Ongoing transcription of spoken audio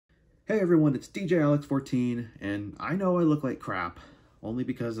Hey everyone, it's DJ Alex14, and I know I look like crap, only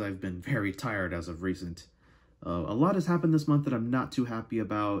because I've been very tired as of recent. A lot has happened this month that I'm not too happy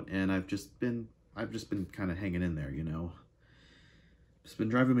about, and I've just been kind of hanging in there, you know. It's been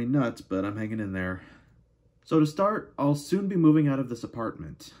driving me nuts, but I'm hanging in there. So to start, I'll soon be moving out of this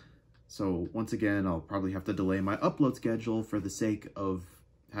apartment. So once again, I'll probably have to delay my upload schedule for the sake of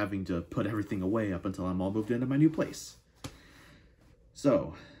having to put everything away up until I'm all moved into my new place.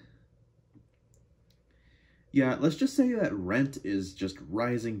 So yeah, let's just say that rent is just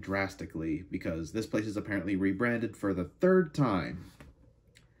rising drastically because this place is apparently rebranded for the third time.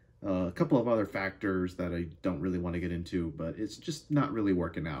 A couple of other factors that I don't really want to get into, but it's just not really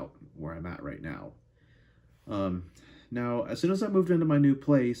working out where I'm at right now. Now, as soon as I moved into my new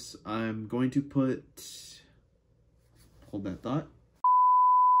place, I'm going to put... Hold that thought.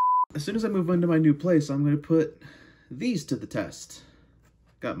 As soon as I move into my new place, I'm going to put these to the test.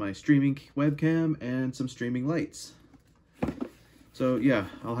 Got my streaming webcam and some streaming lights. So yeah,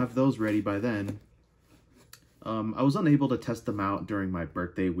 I'll have those ready by then. I was unable to test them out during my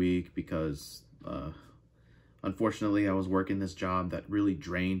birthday week because unfortunately I was working this job that really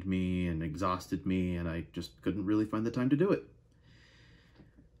drained me and exhausted me, and I just couldn't really find the time to do it.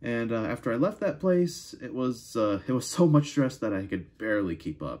 And after I left that place, it was so much stress that I could barely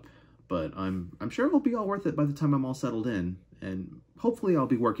keep up. But I'm sure it'll be all worth it by the time I'm all settled in, and hopefully I'll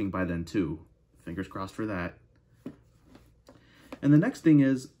be working by then too. Fingers crossed for that. And the next thing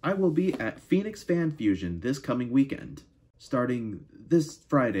is, I will be at Phoenix Fan Fusion this coming weekend. Starting this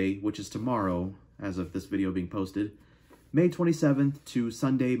Friday, which is tomorrow, as of this video being posted, May 27th to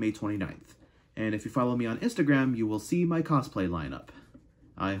Sunday, May 29th. And if you follow me on Instagram, you will see my cosplay lineup.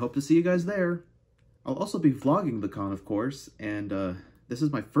 I hope to see you guys there. I'll also be vlogging the con, of course, and this is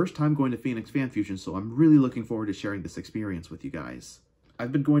my first time going to Phoenix Fan Fusion, so I'm really looking forward to sharing this experience with you guys.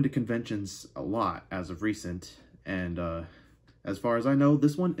 I've been going to conventions a lot as of recent, and as far as I know,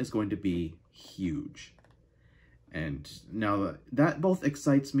 this one is going to be huge. And now that both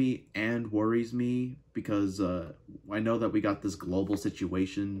excites me and worries me, because I know that we got this global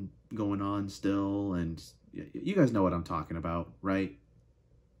situation going on still, and you guys know what I'm talking about, right?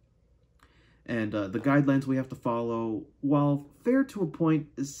 And the guidelines we have to follow, while fair to a point,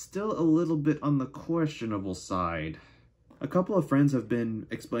 is still a little bit on the questionable side. A couple of friends have been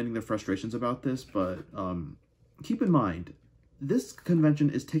explaining their frustrations about this, but keep in mind, this convention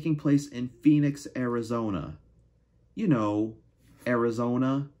is taking place in Phoenix, Arizona. You know,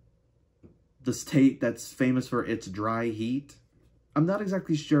 Arizona, the state that's famous for its dry heat. I'm not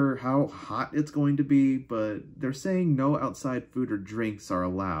exactly sure how hot it's going to be, but they're saying no outside food or drinks are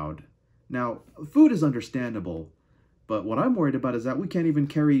allowed. Now, food is understandable, but what I'm worried about is that we can't even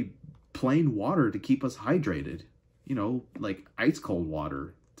carry plain water to keep us hydrated. You know, like ice cold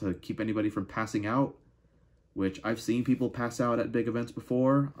water to keep anybody from passing out, which I've seen people pass out at big events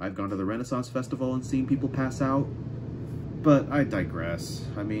before. I've gone to the Renaissance Festival and seen people pass out, but I digress.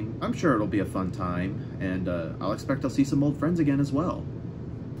 I mean, I'm sure it'll be a fun time, and I'll expect I'll see some old friends again as well.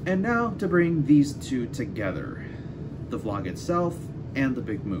 And now to bring these two together, the vlog itself and the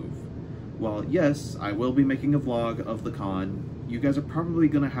big move. While yes, I will be making a vlog of the con, you guys are probably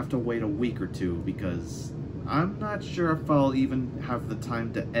gonna have to wait a week or two because I'm not sure if I'll even have the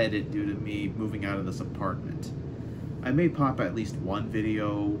time to edit due to me moving out of this apartment. I may pop at least one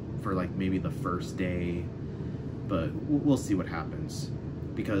video for like maybe the first day, but we'll see what happens.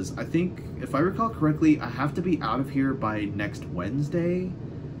 Because I think, if I recall correctly, I have to be out of here by next Wednesday,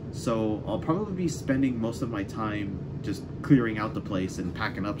 so I'll probably be spending most of my time just clearing out the place and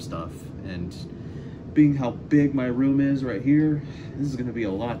packing up stuff. And being how big my room is right here, this is gonna be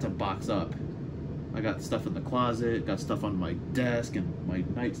a lot to box up. I got stuff in the closet, got stuff on my desk and my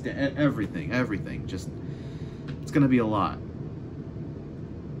nightstand, everything. Just, it's gonna be a lot.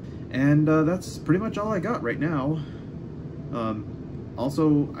 And that's pretty much all I got right now.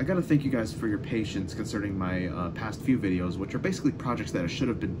 Also, I gotta thank you guys for your patience concerning my past few videos, which are basically projects that should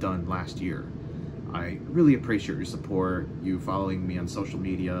have been done last year. I really appreciate your support, you following me on social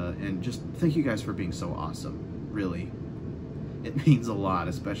media, and just thank you guys for being so awesome, really. It means a lot,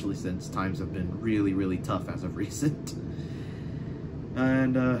 especially since times have been really tough as of recent.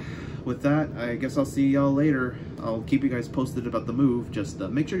 And with that, I guess I'll see y'all later. I'll keep you guys posted about the move. Just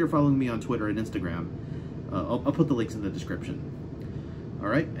make sure you're following me on Twitter and Instagram. I'll put the links in the description.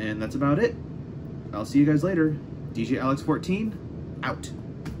 Alright, and that's about it. I'll see you guys later. DJ Alex14, out.